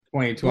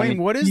2020.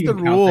 Blaine, what is the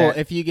rule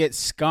if you get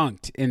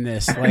skunked in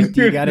this? Like,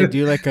 do you got to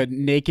do like a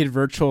naked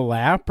virtual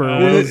lap, or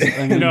what is?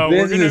 I mean, No,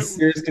 this is a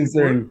serious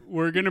concern.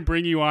 We're gonna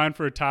bring you on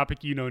for a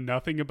topic you know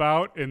nothing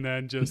about, and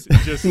then just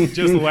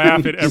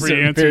laugh at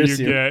every answer you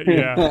get.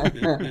 Yeah.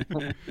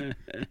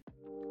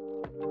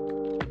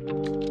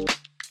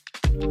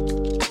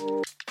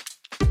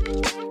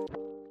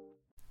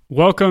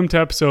 Welcome to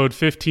episode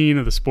 15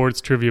 of the Sports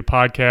Trivia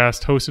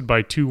Podcast, hosted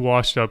by two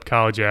washed-up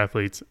college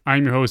athletes.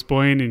 I'm your host,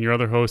 Blaine, and your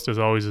other host, as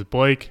always, is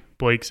Blake.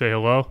 Blake, say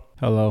hello.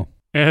 hello.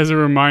 As a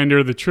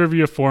reminder, the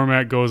trivia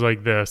format goes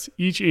like this.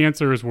 Each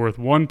answer is worth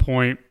 1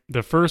 point.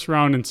 The first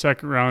round and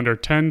second round are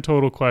 10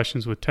 total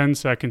questions with 10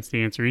 seconds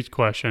to answer each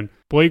question.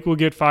 Blake will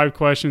get 5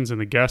 questions and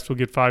the guest will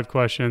get 5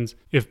 questions.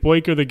 If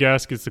Blake or the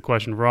guest gets the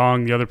question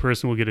wrong, the other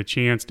person will get a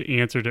chance to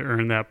answer to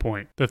earn that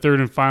point. The third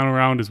and final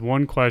round is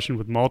 1 question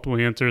with multiple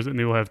answers, and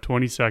they will have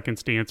 20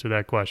 seconds to answer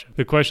that question.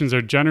 The questions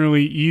are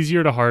generally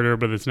easier to harder,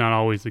 but it's not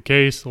always the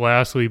case.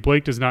 Lastly,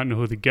 Blake does not know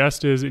who the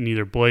guest is, and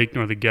neither Blake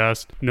nor the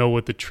guest know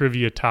what the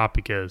trivia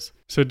topic is.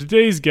 So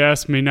today's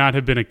guest may not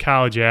have been a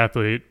college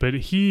athlete, but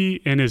he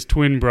and his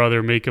twin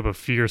brother make up a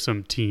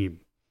fearsome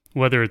team,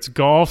 whether it's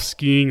golf,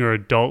 skiing, or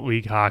adult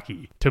league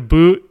hockey. To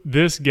boot,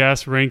 this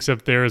guest ranks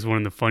up there as one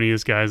of the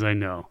funniest guys I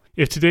know.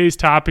 If today's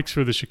topic's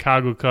for the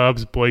Chicago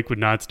Cubs, Blake would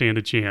not stand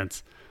a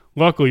chance.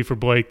 Luckily for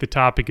Blake, the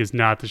topic is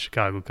not the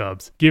Chicago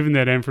Cubs. Given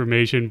that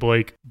information,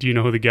 Blake, do you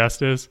know who the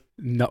guest is?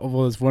 No,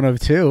 well, it's one of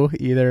two,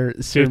 either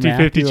Sir 50-50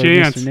 Matthew or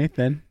chance. Mr.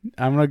 Nathan.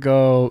 I'm gonna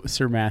go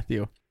Sir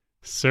Matthew.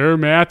 Sir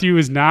Matthew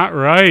is not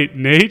right.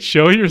 Nate,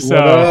 show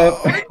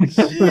yourself. What up?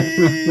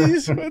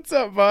 Jeez, what's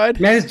up, bud?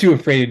 Matt is too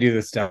afraid to do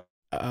this stuff.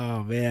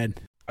 Oh man.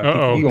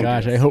 Uh-oh.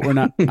 Gosh, I hope we're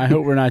not. I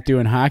hope we're not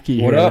doing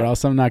hockey What here, up? or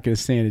else I'm not gonna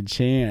stand a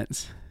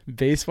chance.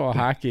 Baseball,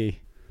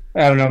 hockey.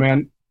 I don't know,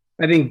 man.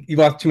 I think you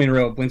lost 2 in a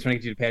row. Blaine's trying to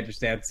get you to pad your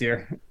stats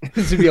here.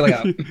 This should be like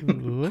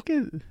Look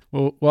at.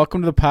 Well,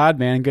 welcome to the pod,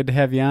 man. Good to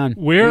have you on.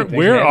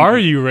 Where are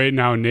you right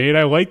now, Nate?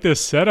 I like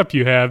this setup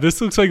you have. This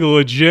looks like a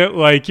legit,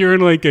 like you're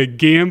in like a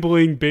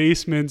gambling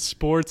basement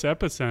sports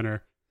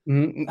epicenter.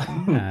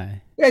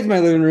 That's my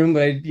living room,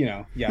 but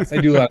yes, I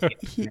do love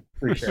it.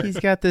 For sure. He's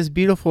got this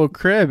beautiful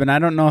crib, and I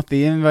don't know if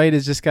the invite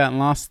has just gotten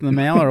lost in the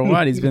mail or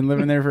what. He's been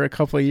living there for a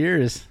couple of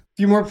years. A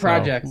few more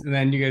projects, and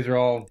then you guys are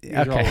all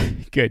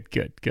Okay. Good.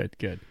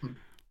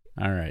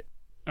 All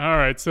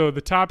right. So the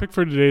topic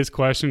for today's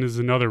question is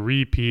another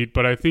repeat,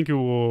 but I think it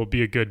will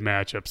be a good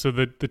matchup. So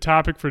the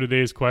topic for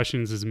today's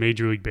questions is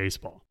Major League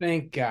Baseball.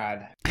 Thank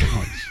God.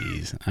 Oh,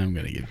 jeez. I'm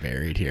going to get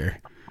buried here.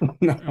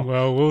 No.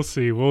 Well, we'll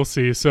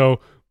see.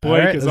 So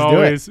Blake, right, as let's do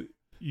always,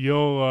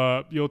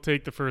 you'll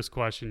take the first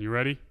question. You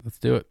ready? Let's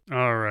do it.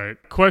 All right.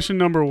 Question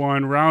number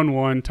 1, round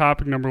 1,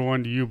 topic number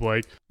 1 to you,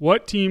 Blake.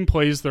 What team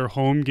plays their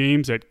home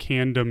games at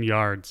Camden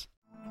Yards?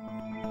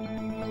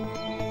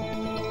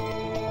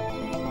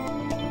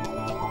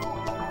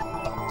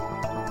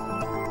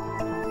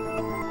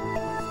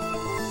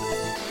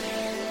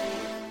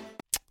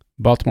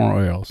 Baltimore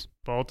Orioles.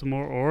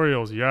 Baltimore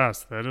Orioles.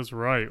 Yes, that is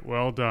right.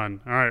 Well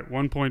done. All right,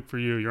 1 point for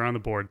you. You're on the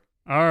board.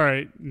 All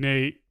right,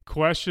 Nate.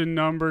 Question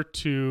number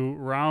 2,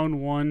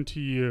 round 1 to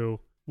you.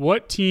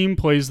 What team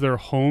plays their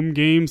home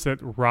games at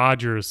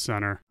Rogers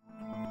Center?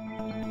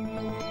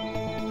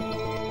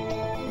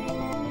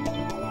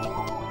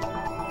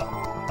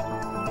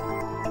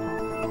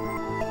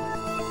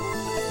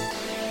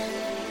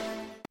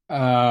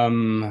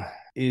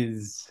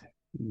 Is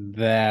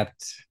that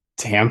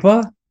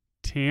Tampa?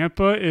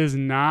 Tampa is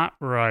not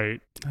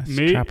right. That's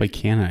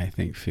Tropicana, I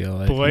think,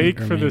 Phil. Blake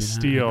for the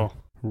steal.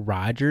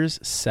 Rogers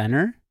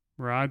Center?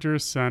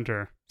 Rogers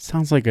Center.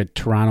 Sounds like a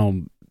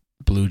Toronto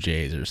Blue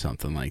Jays or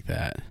something like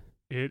that.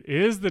 It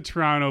is the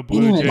Toronto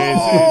Blue Jays.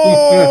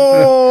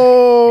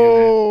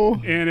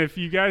 Oh! And if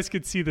you guys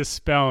could see the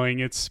spelling,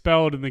 it's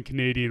spelled in the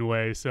Canadian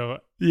way. So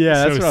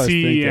Yeah, that's what I was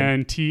thinking.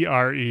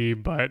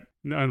 CNTRE, but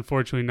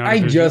unfortunately not. I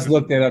just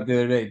looked that up the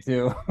other day,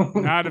 too.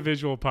 Not a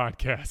visual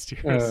podcast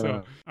here.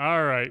 So,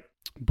 all right,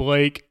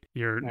 Blake,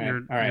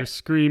 you're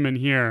screaming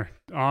here.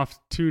 Off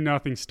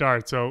 2-0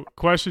 start. So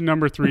question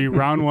number 3,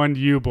 round 1 to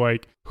you,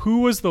 Blake. Who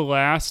was the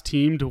last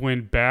team to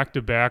win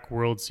back-to-back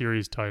World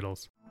Series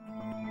titles?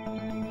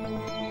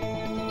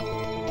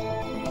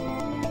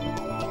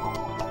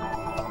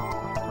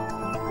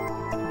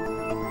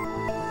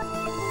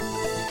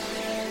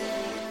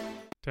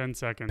 Ten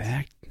seconds.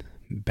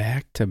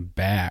 Back to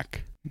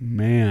back.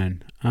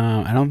 Man,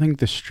 I don't think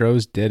the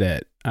Stros did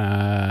it.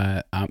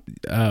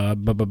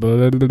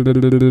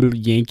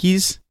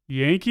 Yankees?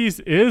 Yankees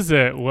is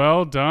it?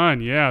 Well done.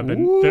 Yeah, the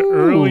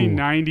early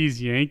 90s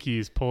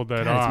Yankees pulled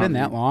that off. It's been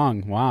that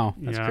long. Wow,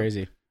 that's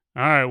crazy.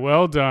 All right,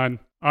 well done.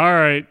 All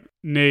right,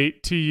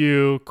 Nate, to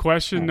you.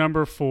 Question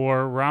number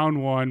 4,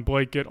 round 1.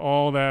 Blake, get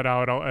all that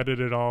out. I'll edit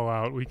it all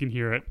out. We can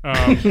hear it.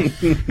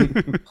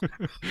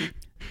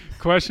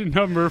 Question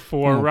number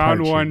 4,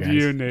 round 1 to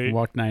you, Nate.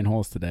 Walked 9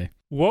 holes today.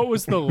 What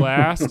was the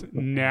last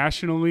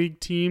National League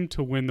team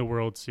to win the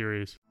World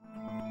Series?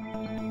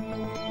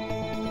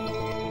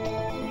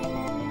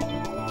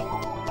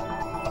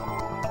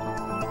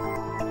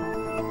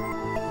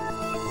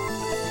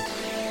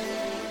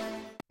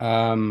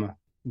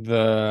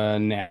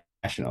 The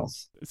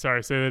Nationals.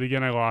 Sorry, say that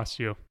again. I lost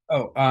you.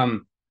 Oh,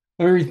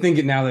 let me rethink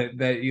it now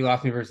that you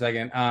lost me for a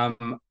second.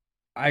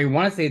 I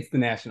want to say it's the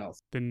Nationals.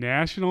 The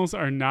Nationals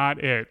are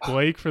not it.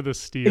 Blake for the Are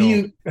steal.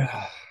 you?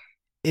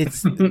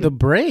 It's the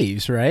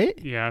Braves, right?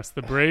 Yes,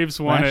 the Braves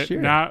won Last it.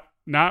 year.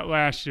 Not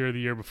last year, the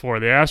year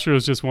before. The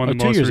Astros just won the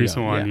 2 most years recent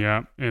ago, one,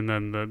 yeah. yeah. And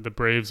then the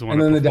Braves won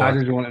And it then the before.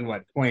 Dodgers won in what,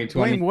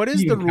 2020? Blaine, what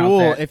is You the can count rule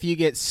that. if you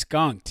get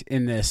skunked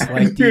in this?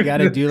 Like, do you got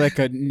to do like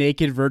a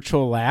naked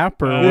virtual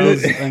lap, or what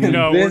is? I mean,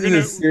 No, this we're is gonna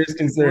a serious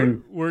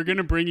concern. we're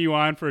gonna bring you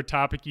on for a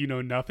topic you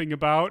know nothing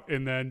about,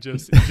 and then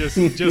just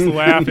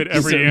laugh at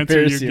Just every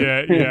answer you embarrass you.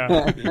 get.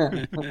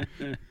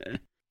 Yeah.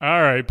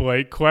 All right,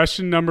 Blake.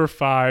 Question number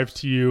 5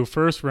 to you.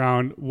 First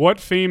round. What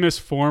famous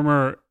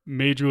former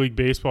Major League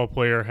Baseball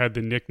player had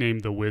the nickname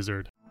the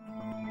Wizard?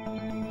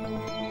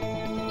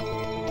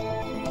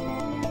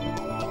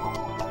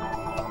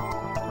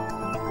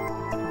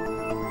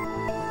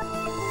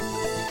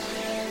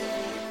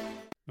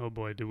 Oh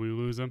boy, did we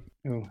lose him?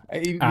 Oh,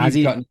 he's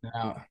Ozzie- cutting it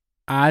out.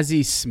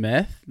 Ozzie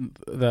Smith,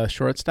 the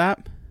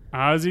shortstop.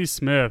 Ozzie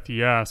Smith,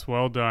 yes,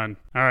 well done.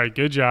 All right,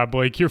 good job,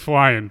 Blake. You're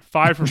flying.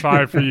 5 for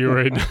 5 for you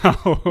right now.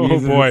 Oh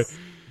Jesus. boy.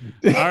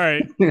 All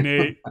right,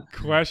 Nate.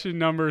 Question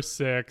number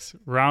 6,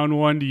 round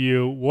 1 to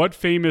you. What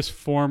famous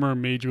former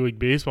Major League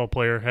Baseball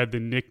player had the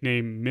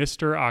nickname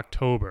Mr.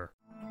 October?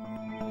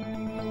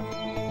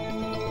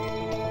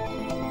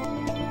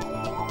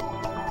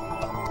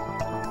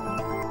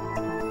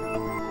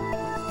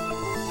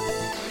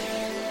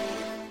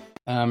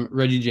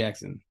 Reggie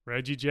Jackson.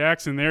 Reggie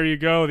Jackson. There you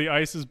go. The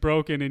ice is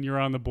broken and you're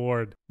on the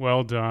board.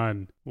 Well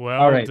done.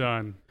 Well All right.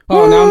 done.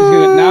 Oh,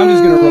 now I'm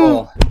just gonna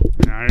roll.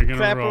 Now you're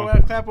gonna roll.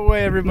 Clap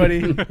away,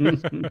 everybody.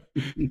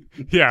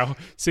 Yeah,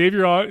 save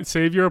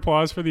your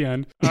applause for the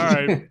end. All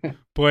right,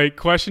 Blake.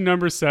 Question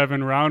number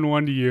 7, round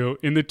 1 to you.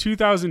 In the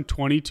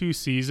 2022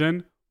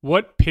 season,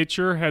 what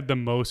pitcher had the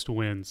most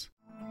wins?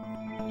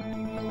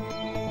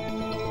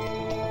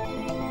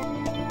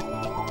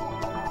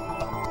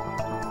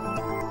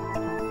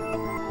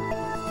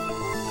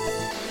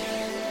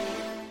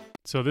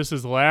 So this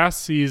is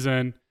last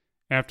season.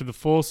 After the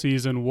full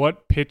season,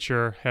 what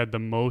pitcher had the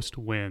most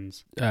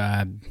wins?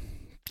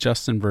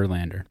 Justin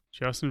Verlander.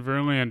 Justin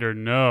Verlander.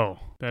 No,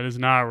 that is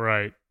not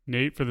right.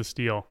 Nate for the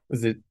steal.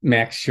 Was it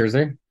Max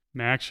Scherzer?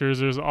 Max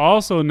Scherzer's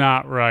also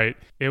not right.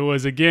 It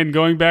was, again,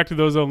 going back to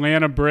those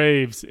Atlanta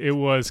Braves, it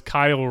was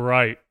Kyle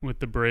Wright with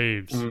the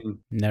Braves.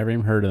 Never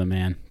even heard of the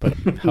man, but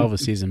hell of a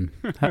season.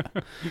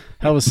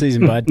 Hell of a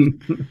season, bud.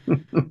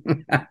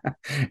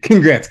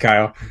 Congrats,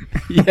 Kyle.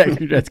 Yeah,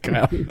 congrats,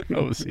 Kyle.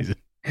 Hell of a season.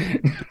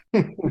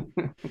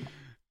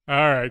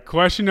 All right,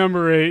 question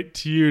number 8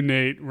 to you,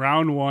 Nate.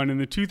 Round 1 in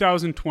the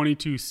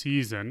 2022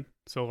 season,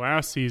 so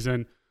last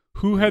season,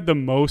 who had the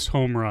most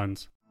home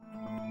runs?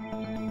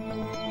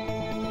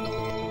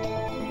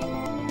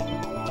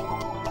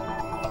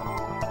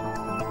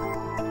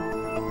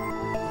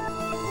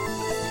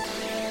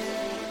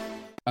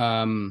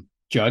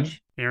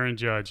 Judge. Aaron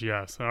Judge,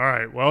 yes. All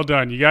right, well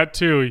done. You got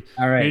 2.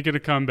 All right. Making a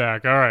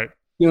comeback. All right.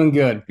 Feeling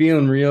good.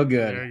 Feeling real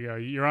good. There you go.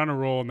 You're on a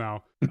roll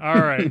now.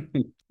 All right.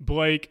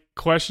 Blake,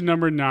 question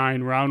number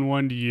 9, round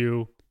 1 to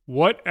you.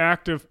 What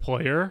active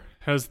player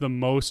has the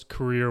most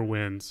career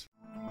wins?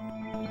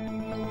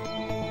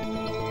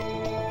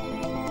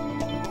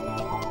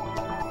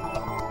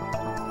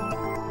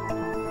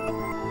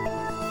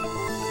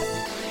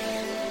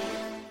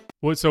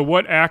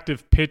 What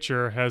active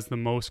pitcher has the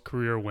most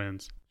career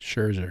wins?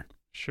 Scherzer.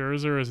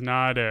 Scherzer is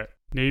not it.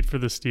 Nate for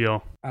the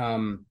steal.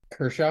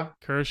 Kershaw.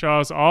 Kershaw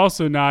is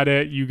also not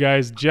it. You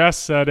guys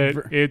just said it.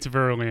 It's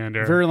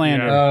Verlander.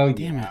 Verlander. Yeah, Oh,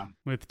 Damn it.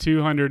 with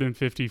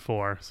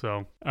 254.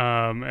 So,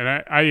 and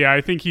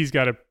I think he's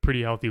got a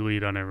pretty healthy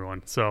lead on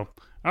everyone. So,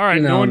 all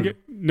right,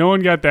 no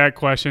one got that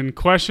question.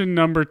 Question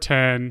number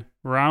 10,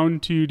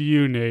 round 2 to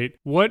you, Nate.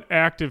 What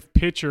active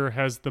pitcher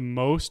has the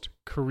most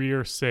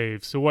career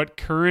saves? So, what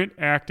current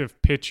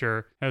active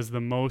pitcher has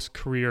the most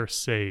career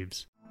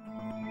saves?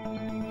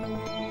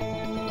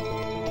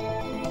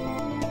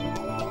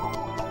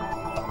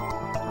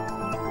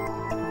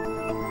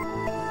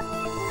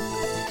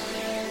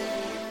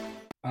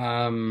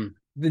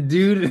 The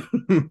dude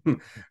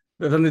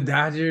that's on the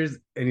Dodgers,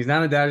 and he's not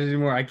on the Dodgers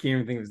anymore. I can't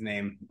even think of his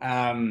name.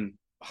 I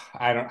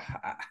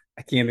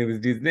can't think of this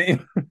dude's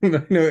name.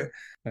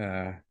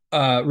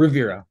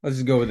 Rivera. Let's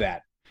just go with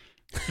that.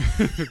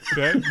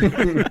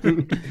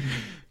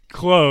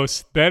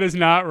 Close. That is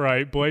not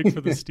right. Blake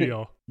for the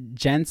steal.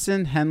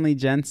 Henley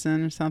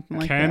Jensen or something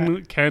like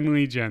that.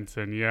 Kenley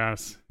Jensen,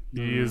 yes.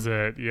 He is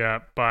it. Yeah.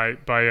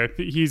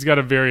 He's got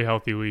a very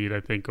healthy lead, I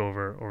think,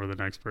 over the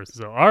next person.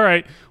 So, all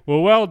right.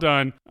 Well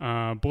done.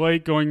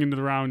 Blake, going into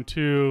the round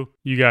 2,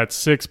 you got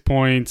 6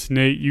 points.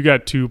 Nate, you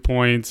got 2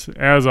 points.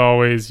 As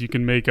always, you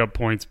can make up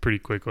points pretty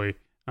quickly.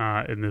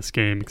 in this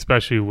game,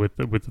 especially with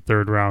the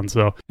third round.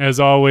 So as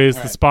always,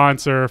 the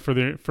sponsor for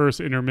the first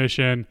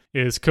intermission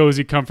is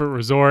Cozy Comfort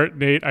Resort.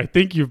 Nate, I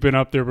think you've been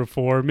up there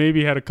before.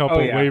 Maybe had a couple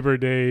Labor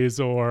Days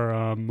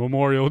or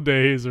Memorial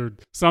Days or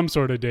some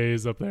sort of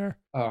days up there.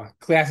 Oh,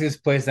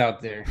 classiest place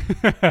out there.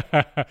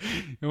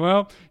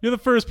 Well, you're the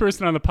first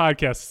person on the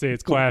podcast to say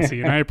it's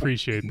classy, and I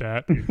appreciate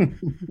that.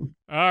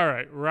 All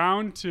right,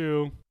 round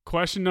 2.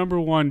 Question number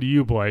 1 to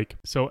you, Blake.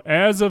 So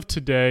as of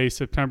today,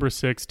 September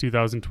 6,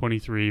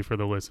 2023, for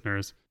the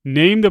listeners,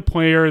 name the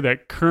player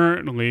that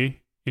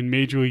currently in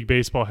Major League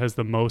Baseball has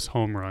the most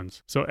home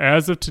runs. So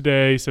as of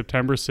today,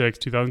 September 6,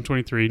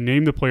 2023,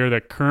 name the player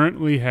that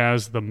currently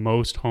has the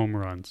most home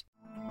runs.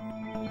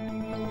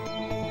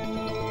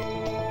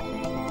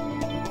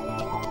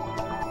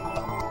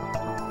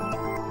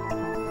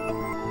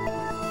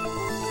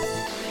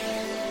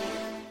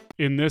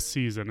 In this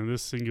season, in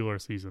this singular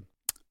season.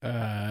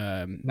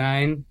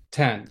 9,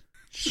 10.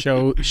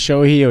 Shohei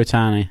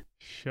Ohtani.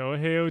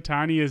 Shohei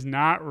Ohtani is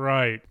not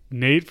right.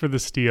 Nate for the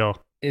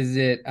steal. Is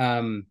it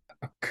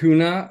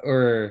Acuna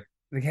or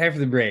the guy for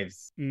the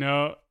Braves?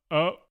 No.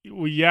 Oh,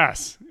 well,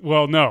 yes.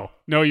 Well, no,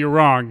 you're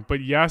wrong.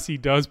 But yes, he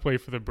does play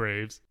for the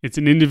Braves. It's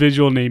an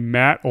individual named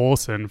Matt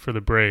Olson for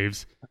the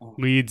Braves,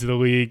 leads the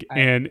league.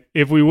 And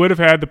if we would have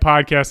had the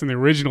podcast on the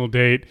original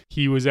date,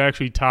 he was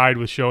actually tied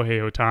with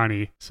Shohei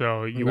Ohtani.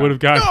 So you would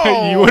have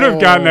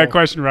gotten that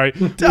question right.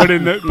 But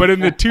in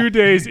the 2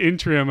 days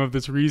interim of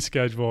this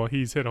reschedule,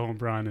 he's hit a home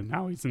run and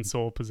now he's in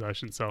sole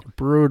possession. So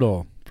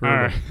brutal. All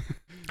right.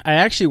 I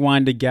actually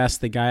wanted to guess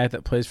the guy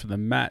that plays for the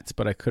Mets,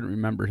 but I couldn't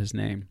remember his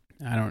name.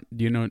 Do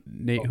you know,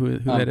 Nate, who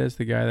that is?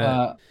 The guy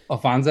that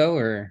Alfonso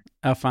or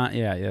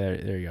yeah,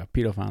 there you go.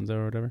 Pete Alfonso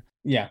or whatever.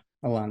 Yeah.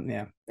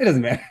 Yeah. It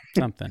doesn't matter.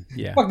 Something.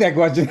 Yeah. Fuck that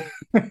question.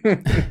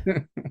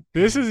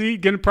 This is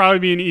going to probably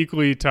be an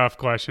equally tough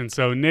question.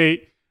 So,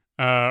 Nate,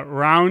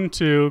 round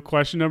 2,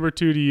 question number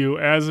 2 to you.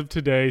 As of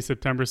today,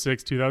 September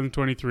 6,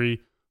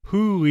 2023,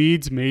 who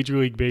leads Major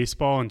League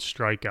Baseball in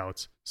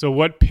strikeouts? So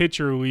what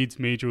pitcher leads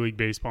Major League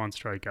Baseball in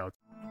strikeouts?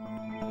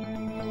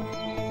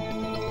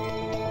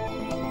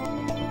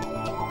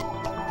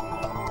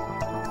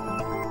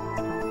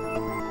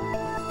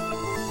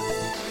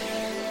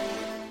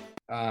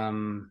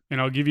 And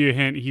I'll give you a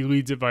hint. He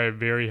leads it by a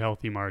very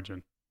healthy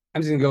margin.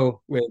 I'm just going to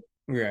go with,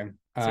 okay.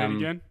 Say it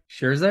again.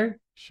 Scherzer?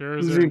 Scherzer.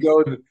 I'm just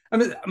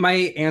gonna go my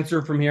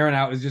answer from here on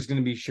out is just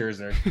going to be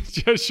Scherzer.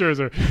 Just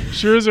Scherzer.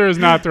 Scherzer is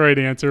not the right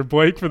answer.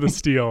 Blake for the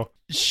steal.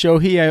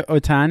 Shohei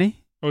Ohtani?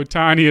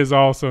 Ohtani is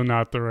also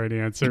not the right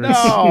answer.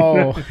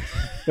 No.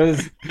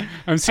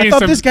 I'm seeing I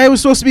thought this guy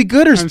was supposed to be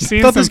good or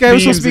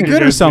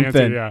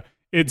something. Yeah.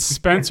 It's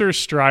Spencer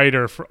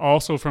Strider,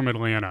 also from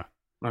Atlanta.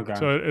 Okay.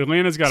 So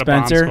Atlanta's got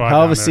Spencer, a bomb squad.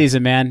 hell of a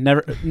season, man.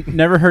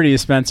 Never heard of you,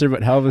 Spencer,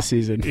 but hell of a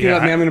season. Yeah,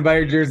 man, I'm going to buy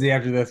your jersey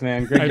after this,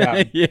 man. Great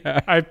job.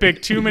 Yeah. I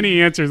picked too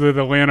many answers with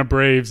Atlanta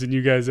Braves, and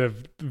you guys have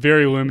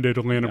very limited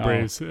Atlanta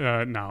Braves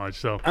knowledge.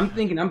 So I'm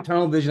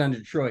tunnel vision on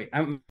Detroit.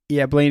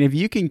 Yeah, Blaine, if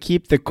you can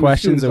keep the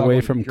questions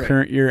away from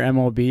current year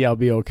MLB, I'll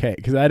be okay.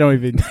 Because I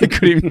couldn't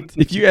even,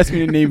 if you asked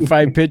me to name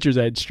 5 pitchers,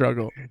 I'd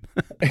struggle.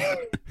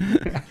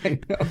 I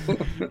know.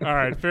 All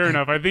right, fair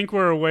enough. I think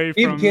we're away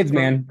We have kids,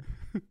 man.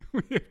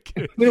 We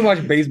don't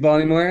watch baseball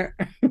anymore.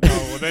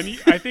 Well, then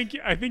I think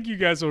you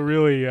guys will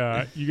really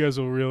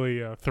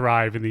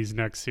thrive in these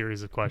next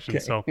series of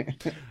questions. Okay.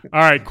 So,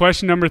 all right,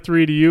 question number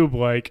 3 to you,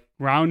 Blake.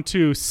 Round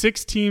 2.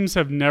 6 teams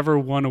have never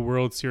won a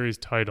World Series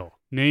title.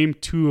 Name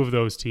 2 of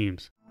those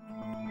teams.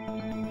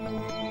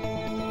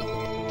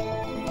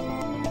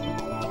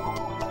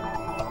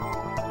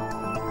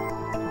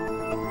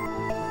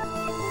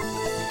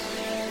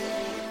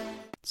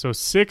 So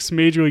 6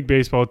 Major League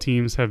Baseball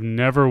teams have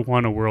never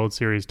won a World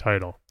Series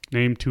title.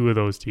 Name 2 of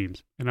those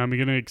teams. And I'm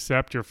going to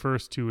accept your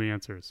first 2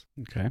 answers.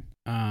 Okay.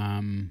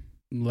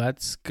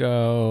 Let's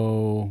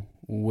go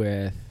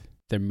with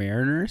the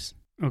Mariners.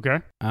 Okay.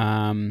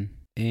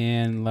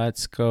 And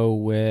let's go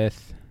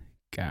with,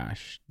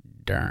 gosh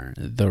darn,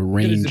 the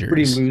Rangers. It's a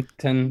pretty loose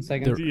 10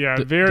 seconds.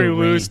 Very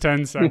loose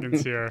 10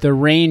 seconds here. The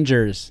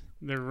Rangers.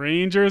 The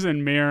Rangers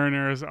and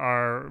Mariners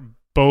are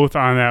both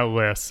on that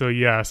list. So,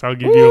 yes, I'll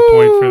give you a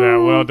point for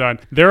that. Well done.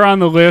 They're on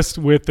the list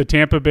with the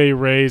Tampa Bay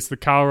Rays, the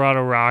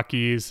Colorado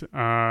Rockies,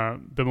 the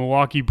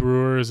Milwaukee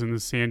Brewers, and the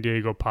San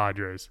Diego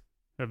Padres.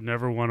 Have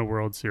never won a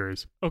World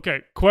Series.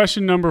 Okay,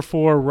 question number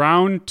 4,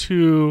 round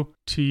 2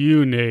 to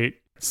you, Nate.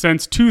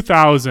 Since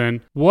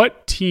 2000,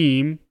 what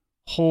team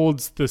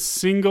holds the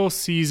single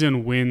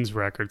season wins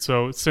record?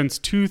 So, since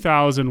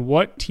 2000,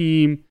 what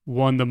team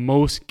won the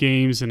most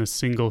games in a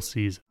single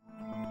season?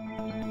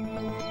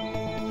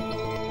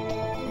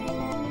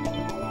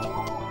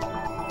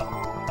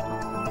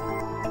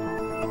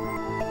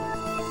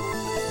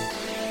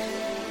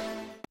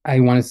 I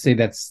want to say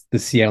that's the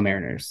Seattle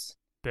Mariners.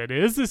 That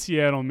is the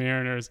Seattle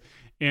Mariners.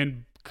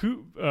 And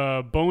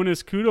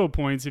bonus kudo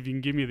points if you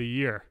can give me the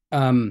year.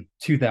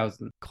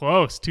 2000.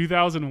 Close.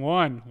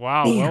 2001.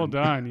 Wow. Damn. Well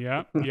done.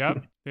 Yep.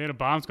 They had a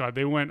bomb squad.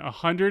 They went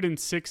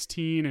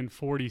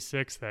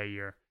 116-46 that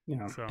year.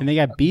 So. And they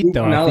got beat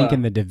though. I think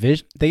in the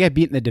division, they got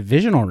beat in the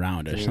divisional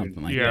round or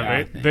something like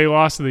that. Yeah, they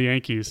lost to the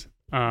Yankees.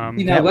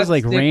 That was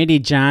like Randy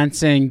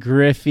Johnson,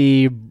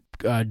 Griffey,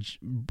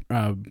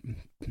 Bruner,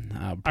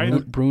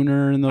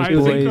 and those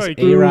boys. Like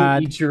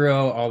A-Rod,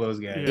 Ichiro, all those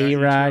guys.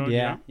 A-Rod,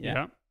 yeah.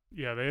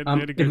 They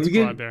had a good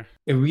squad there.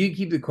 If we could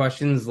keep the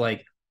questions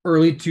like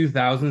early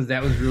 2000s,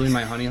 that was really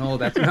my honey hole.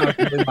 That's when I was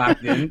really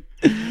locked in.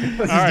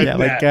 All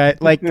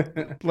right,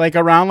 like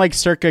around like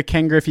circa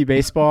Ken Griffey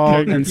baseball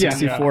in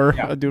 '64,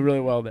 I'll do really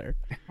well there.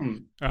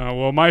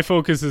 Well, my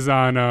focus is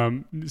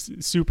on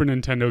Super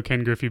Nintendo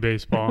Ken Griffey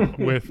baseball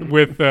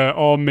with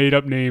all made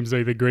up names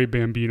like the Great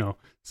Bambino.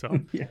 So,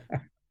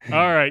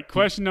 all right,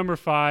 question number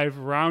 5,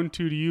 round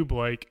 2 to you,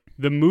 Blake.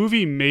 The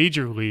movie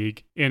Major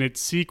League and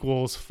its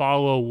sequels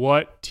follow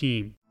what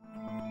team?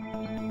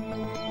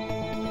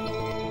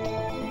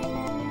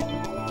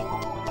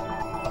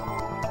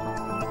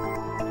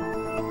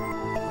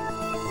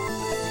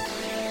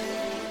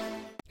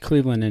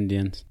 Cleveland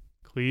Indians.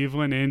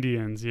 Cleveland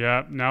Indians,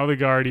 yep. Now the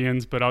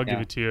Guardians, but I'll give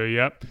it to you,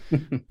 yep.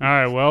 All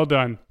right, well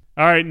done.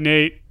 All right,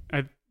 Nate,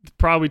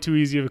 probably too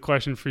easy of a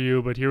question for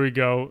you, but here we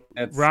go.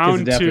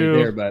 Round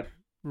 2.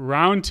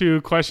 Round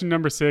 2, question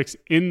number 6.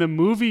 In the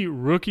movie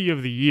Rookie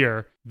of the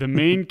Year, the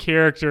main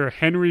character,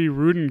 Henry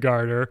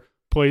Rudengarter,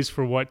 plays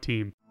for what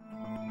team?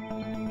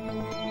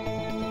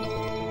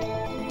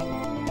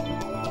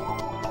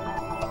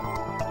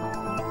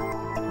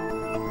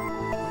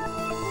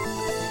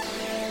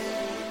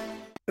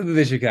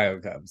 The Chicago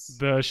Cubs.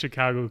 The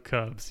Chicago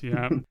Cubs,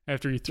 yeah.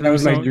 After you threw that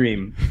was my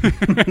dream.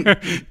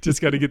 Just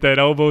got to get that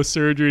elbow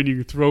surgery and you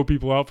can throw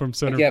people out from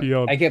center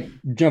field. I kept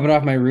jumping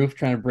off my roof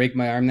trying to break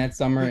my arm that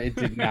summer. It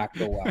did not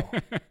go well.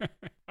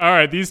 All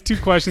right, these 2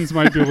 questions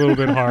might be a little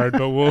bit hard,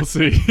 but we'll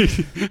see.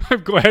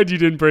 I'm glad you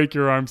didn't break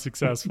your arm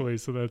successfully,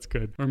 so that's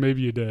good. Or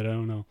maybe you did. I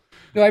don't know.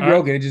 No, I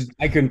broke it.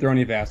 I couldn't throw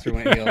any faster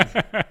when it healed.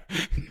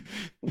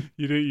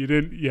 You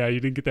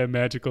didn't get that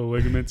magical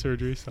ligament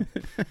surgery. So.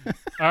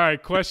 All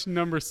right, question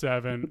number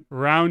 7,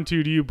 round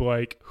 2 to you,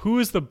 Blake. Who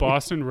is the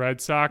Boston Red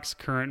Sox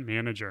current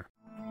manager?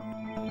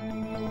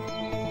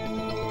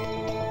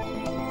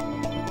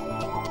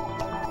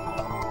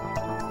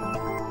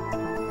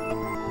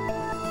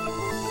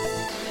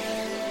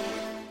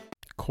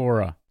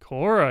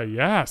 Cora,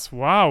 yes.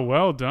 Wow,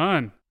 well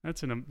done.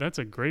 That's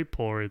a great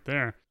pull right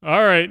there.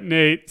 All right,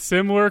 Nate,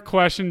 similar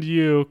question to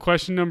you.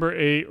 Question number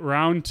 8,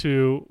 round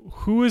 2.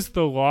 Who is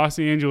the Los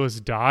Angeles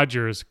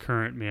Dodgers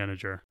current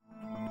manager?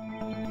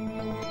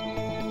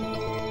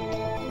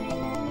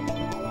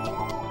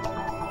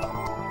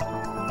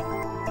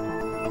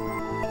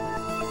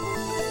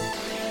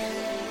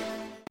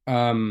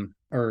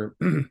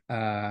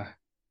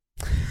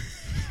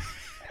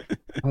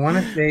 I want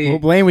to say. Well,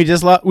 Blaine, we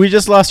just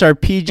lost our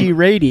PG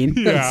rating.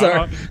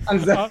 Yeah,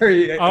 I'm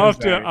sorry.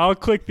 I'll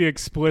click the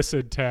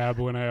explicit tab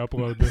when I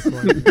upload this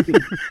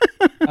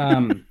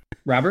one.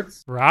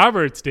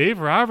 Roberts, Dave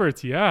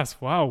Roberts. Yes.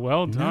 Wow.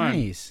 Well done.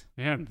 Nice.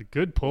 Man,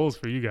 good pulls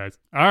for you guys.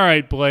 All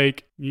right,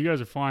 Blake, you guys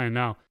are flying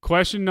now.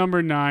 Question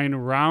number 9,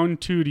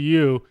 round 2 to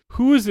you.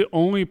 Who is the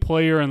only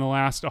player in the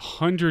last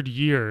 100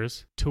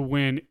 years to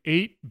win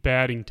 8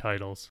 batting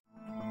titles?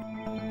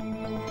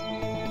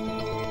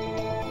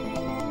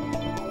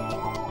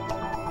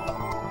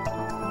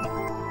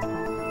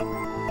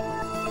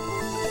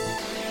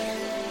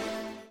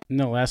 In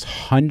the last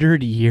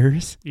 100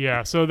 years?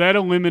 Yeah, so that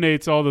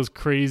eliminates all those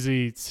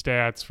crazy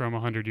stats from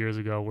 100 years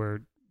ago where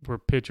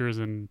pitchers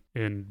and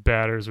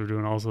batters were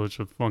doing all sorts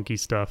of funky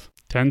stuff.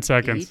 10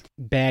 seconds.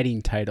 8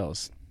 batting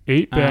titles.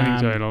 8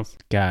 batting titles.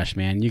 Gosh,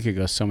 man, you could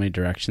go so many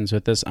directions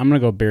with this. I'm going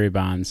to go Barry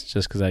Bonds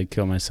just because I'd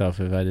kill myself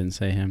if I didn't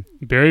say him.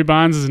 Barry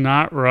Bonds is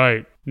not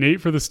right.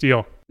 Nate for the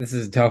steal. This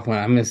is a tough one.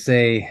 I'm going to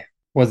say,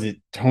 was it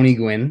Tony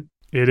Gwynn?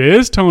 It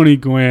is Tony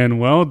Gwynn.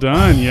 Well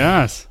done,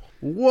 yes.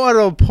 What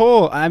a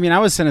pull. I mean, I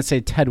was going to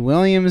say Ted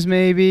Williams,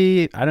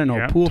 maybe. I don't know.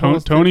 Yeah,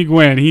 Tony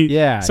Gwynn.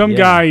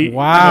 Guy.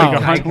 Wow.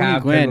 Like Tony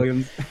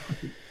Gwynn.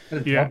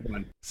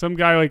 Some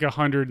guy like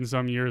 100 and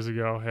some years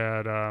ago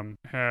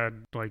had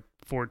like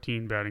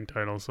 14 batting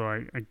titles, so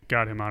I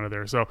got him out of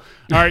there. So, all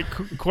right,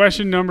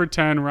 question number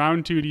 10,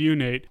 round 2 to you,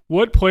 Nate.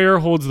 What player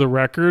holds the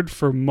record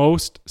for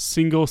most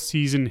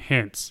single-season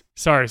hits?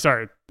 Sorry.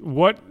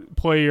 What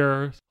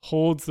player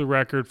holds the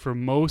record for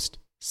most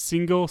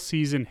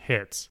single-season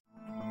hits?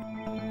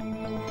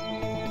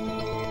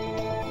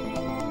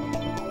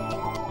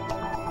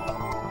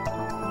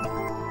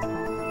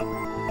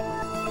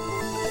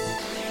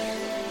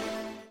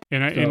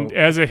 And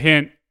as a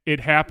hint, it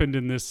happened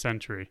in this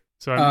century.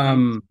 So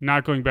I'm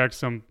not going back to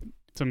some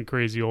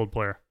crazy old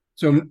player.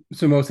 So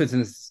most hits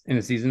in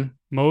a season?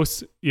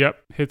 Most,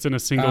 hits in a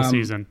single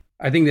season.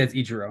 I think that's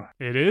Ichiro.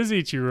 It is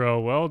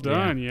Ichiro. Well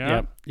done.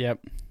 Yeah. Yep.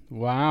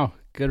 Wow.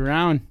 Good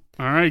round.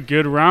 All right.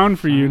 Good round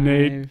for you,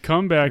 Nate.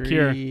 Come back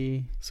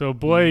here. So,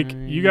 Blake,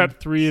 you got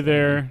 3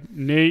 there.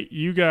 Nate,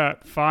 you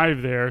got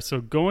 5 there.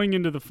 So, going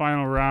into the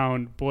final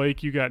round,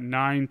 Blake, you got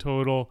 9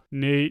 total.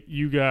 Nate,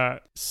 you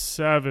got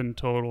 7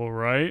 total,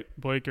 right?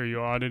 Blake, are you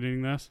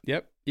auditing this?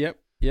 Yep.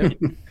 Yep.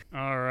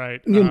 All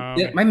right.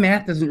 My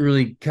math doesn't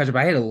really catch up.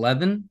 I had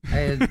 11. I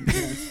had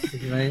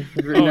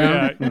written down.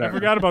 Yeah. I Whatever.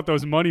 forgot about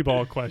those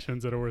Moneyball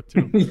questions that are worth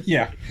 2.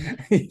 Yeah.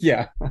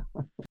 Yeah.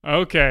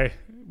 Okay.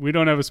 We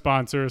don't have a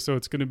sponsor, so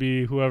it's going to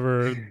be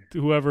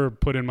whoever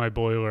put in my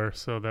boiler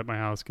so that my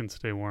house can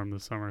stay warm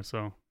this summer.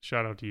 So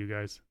shout out to you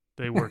guys.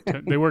 They work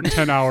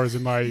 10 hours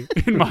in my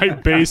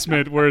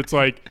basement where it's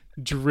like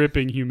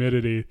dripping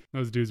humidity.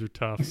 Those dudes are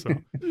tough. So,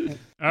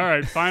 all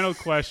right, final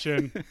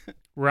question,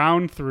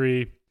 round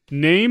 3.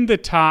 Name the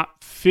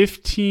top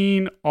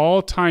 15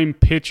 all-time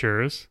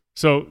pitchers.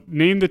 So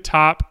name the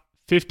top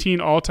 15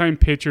 all-time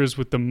pitchers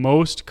with the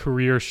most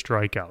career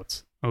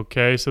strikeouts.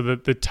 Okay, so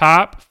the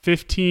top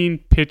 15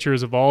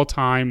 pitchers of all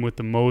time with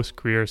the most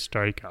career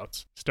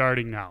strikeouts.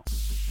 Starting now.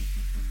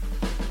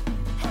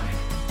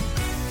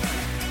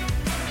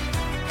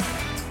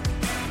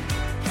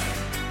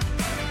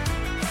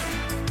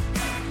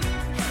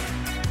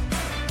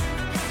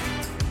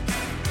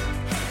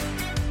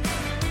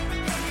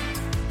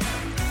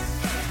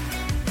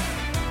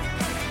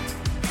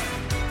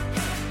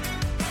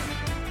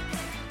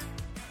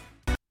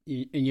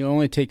 And you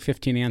only take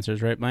 15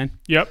 answers, right, Blaine?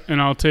 Yep, and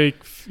I'll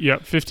take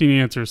 15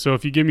 answers. So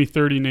if you give me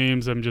 30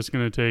 names, I'm just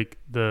going to take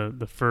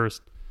the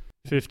first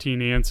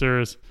 15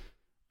 answers.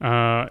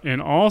 And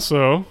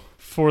also,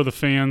 for the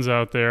fans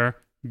out there,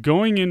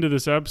 going into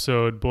this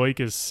episode,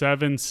 Blake is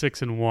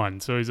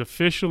 7-6-1. So he's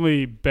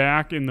officially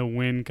back in the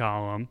win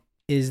column.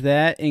 Is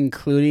that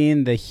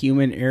including the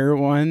human error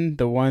one,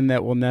 the one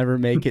that will never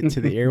make it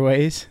to the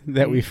airways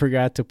that we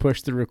forgot to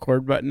push the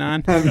record button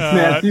on?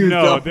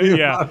 No,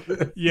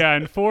 yeah.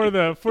 And for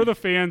the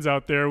fans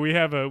out there, we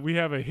have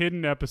a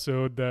hidden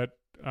episode that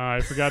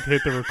I forgot to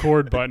hit the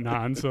record button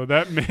on, so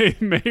that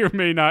may or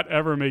may not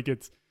ever make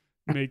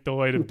the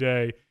light of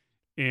day.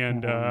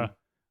 And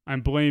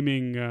I'm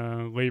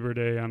blaming Labor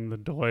Day on the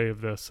delay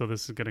of this, so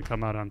this is going to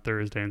come out on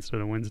Thursday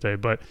instead of Wednesday.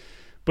 But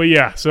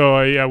yeah,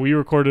 so we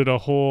recorded a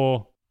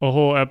whole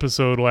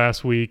episode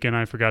last week, and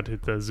I forgot to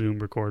hit the Zoom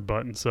record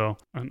button. So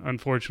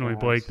unfortunately,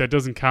 Blake, that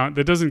doesn't count.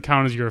 That doesn't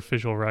count as your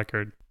official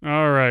record.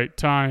 All right,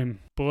 time,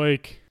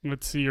 Blake.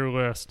 Let's see your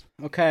list.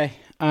 Okay,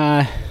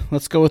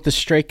 let's go with the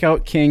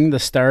strikeout king. The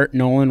start,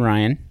 Nolan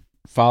Ryan,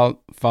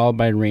 followed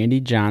by Randy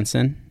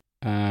Johnson,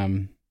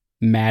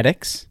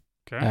 Maddox,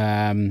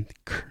 okay,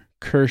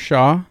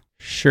 Kershaw,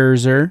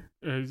 Scherzer.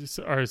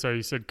 Sorry,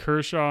 you said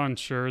Kershaw and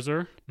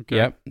Scherzer. Okay.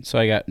 Yep. So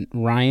I got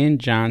Ryan,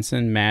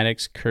 Johnson,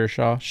 Maddox,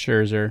 Kershaw,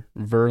 Scherzer,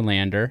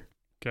 Verlander.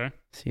 Okay.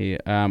 See,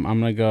 I'm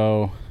gonna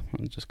go.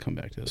 I'll just come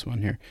back to this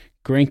one here.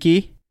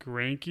 Greinke.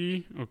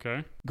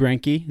 Okay.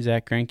 Greinke,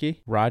 Zach Greinke,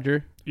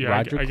 Roger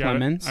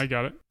Clemens. I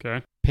got it.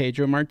 Okay.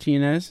 Pedro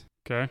Martinez.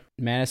 Okay.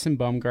 Madison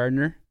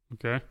Bumgarner.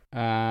 Okay.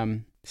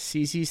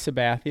 CC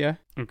Sabathia.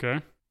 Okay.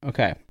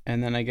 Okay,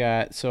 and then I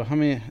got, so how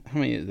many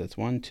is that?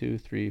 1, 2,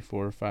 3,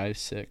 4, 5,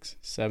 6,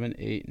 7,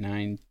 8,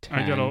 9, 10.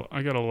 I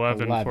got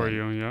 11 for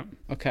you, yeah.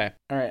 Okay,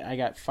 all right, I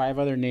got 5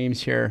 other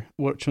names here.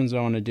 Which ones do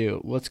I want to do?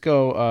 Let's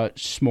go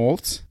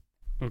Schmaltz.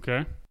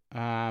 Okay.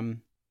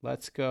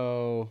 Let's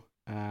go,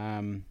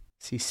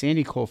 see,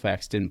 Sandy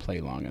Koufax didn't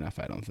play long enough,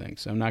 I don't think,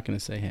 so I'm not going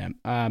to say him.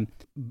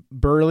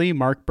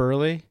 Mark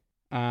Burley.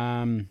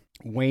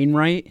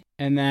 Wainwright,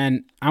 and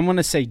then I'm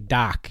gonna say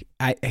Doc.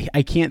 I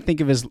can't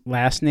think of his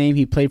last name.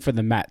 He played for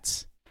the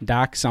Mets.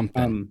 Doc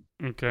something.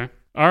 Okay.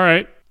 All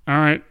right.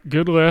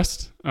 Good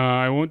list.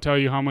 I won't tell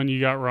you how many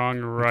you got wrong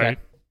or right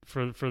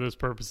for this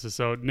purposes.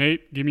 So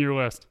Nate, give me your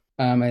list.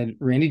 I had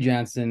Randy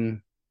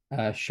Johnson,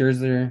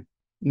 Scherzer,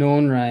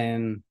 Nolan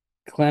Ryan,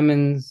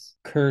 Clemens,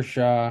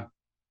 Kershaw,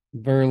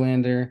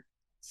 Verlander,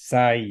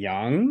 Cy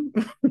Young.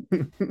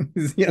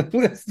 Is he on the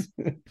list?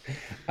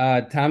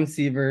 Tom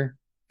Seaver,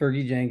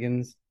 Fergie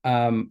Jenkins.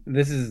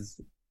 This is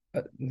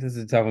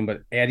a tough one,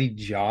 but Addie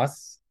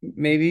Joss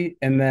maybe,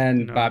 and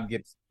then No. Bob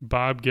Gibson.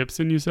 Bob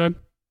Gibson, you said?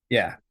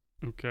 Yeah.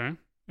 Okay.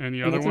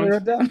 Any And other that's what I ones?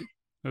 wrote down.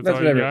 That's That's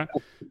all what you I wrote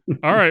got?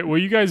 All right. Well,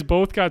 you guys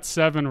both got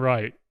 7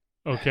 right.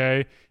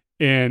 Okay.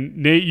 And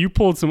Nate, you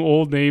pulled some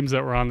old names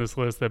that were on this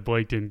list that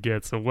Blake didn't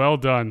get. So well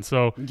done.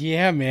 So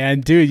Yeah,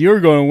 man, dude, you were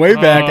going way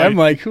back. I'm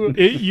like, who?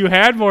 you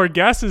had more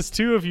guesses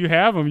too. If you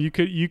have them, you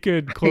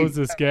could close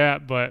this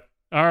gap. But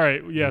all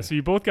right, yeah. So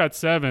you both got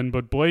 7,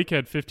 but Blake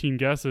had 15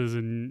 guesses,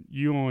 and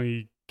you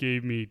only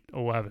gave me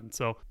 11.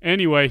 So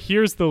anyway,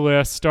 here's the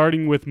list,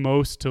 starting with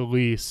most to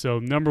least. So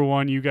number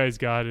 1, you guys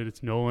got it.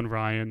 It's Nolan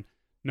Ryan.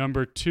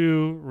 Number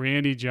 2,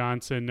 Randy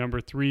Johnson. Number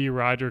 3,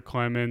 Roger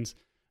Clemens.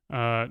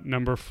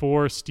 Number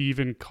 4,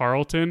 Stephen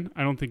Carlton.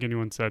 I don't think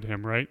anyone said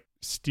him, right?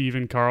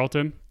 Stephen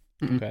Carlton.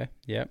 Okay.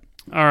 Yep.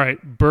 All right.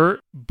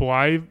 Bert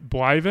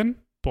Blyven,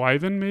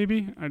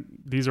 maybe.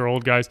 These are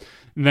old guys.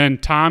 And then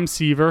Tom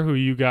Seaver, who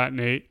you got,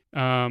 Nate.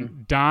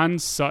 Don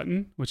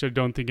Sutton, which I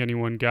don't think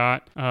anyone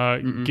got.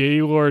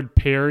 Gaylord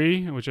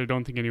Perry, which I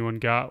don't think anyone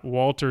got.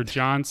 Walter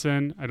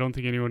Johnson, I don't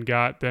think anyone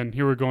got. Then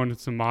here we're going to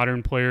some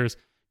modern players.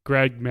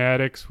 Greg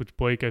Maddux, which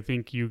Blake, I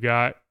think you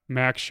got.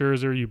 Max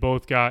Scherzer, you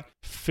both got.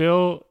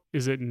 Phil,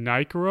 is it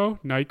Nicro?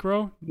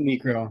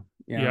 Necro.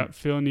 Yeah,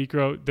 Phil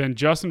Niekro. Then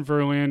Justin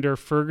Verlander,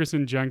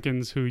 Ferguson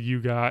Jenkins, who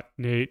you got,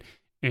 Nate,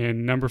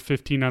 and number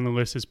 15 on the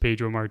list is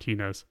Pedro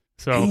Martinez.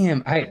 So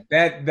Damn,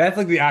 that's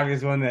like the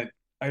obvious one that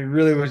I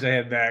really wish I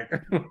had back.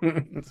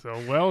 So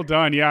well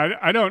done. Yeah,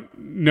 I don't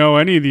know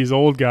any of these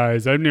old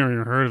guys. I've never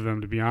even heard of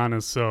them, to be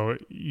honest. So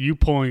you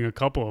pulling a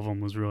couple of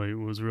them was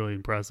really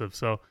impressive.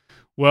 So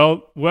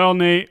well,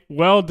 Nate,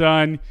 well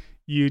done.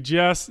 You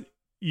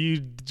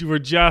were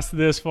just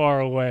this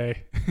far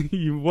away.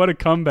 What a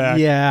comeback.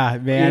 Yeah,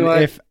 man. You know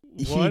what? If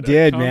he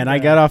did, man. I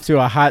got off to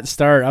a hot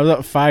start. I was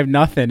up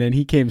 5-0, and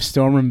he came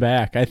storming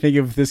back. I think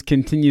if this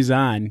continues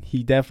on,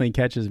 he definitely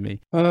catches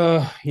me.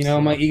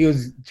 My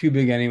ego's too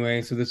big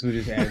anyway, so this would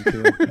just add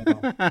to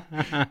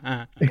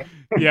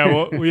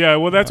it.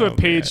 Well, that's what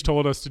Paige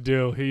told us to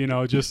do.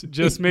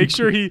 Just make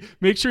sure he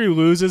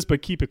loses,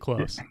 but keep it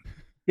close.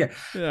 Yeah.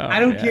 I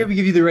don't care if we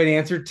give you the right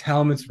answer.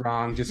 Tell him it's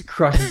wrong. Just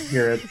crush his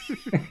spirit.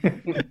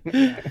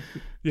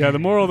 Yeah, the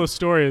moral of the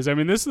story is,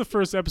 this is the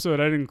first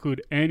episode I didn't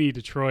include any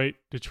Detroit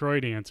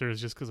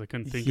answers just because I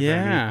couldn't think of any.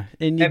 Yeah,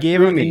 and you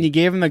gave him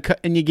the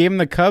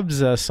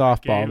Cubs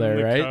softball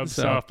there, right?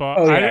 Softball.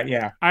 Oh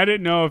yeah. I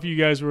didn't know if you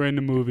guys were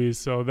into movies,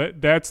 so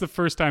that's the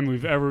first time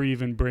we've ever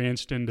even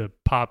branched into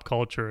pop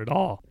culture at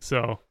all.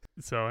 So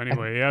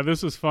anyway, yeah,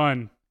 this was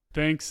fun.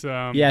 Thanks.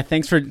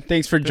 Thanks for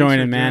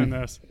joining,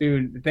 man.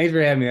 Dude, thanks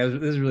for having me.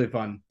 This is really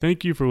fun.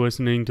 Thank you for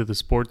listening to the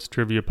Sports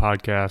Trivia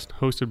Podcast,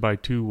 hosted by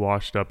two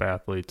washed-up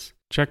athletes.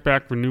 Check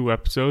back for new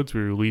episodes.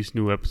 We release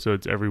new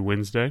episodes every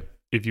Wednesday.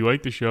 If you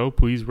like the show,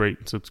 please rate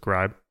and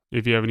subscribe.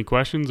 If you have any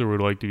questions or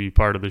would like to be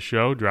part of the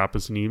show, drop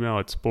us an email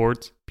at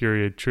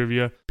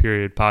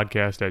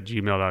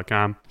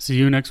sports.trivia.podcast@gmail.com. See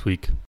you next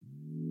week.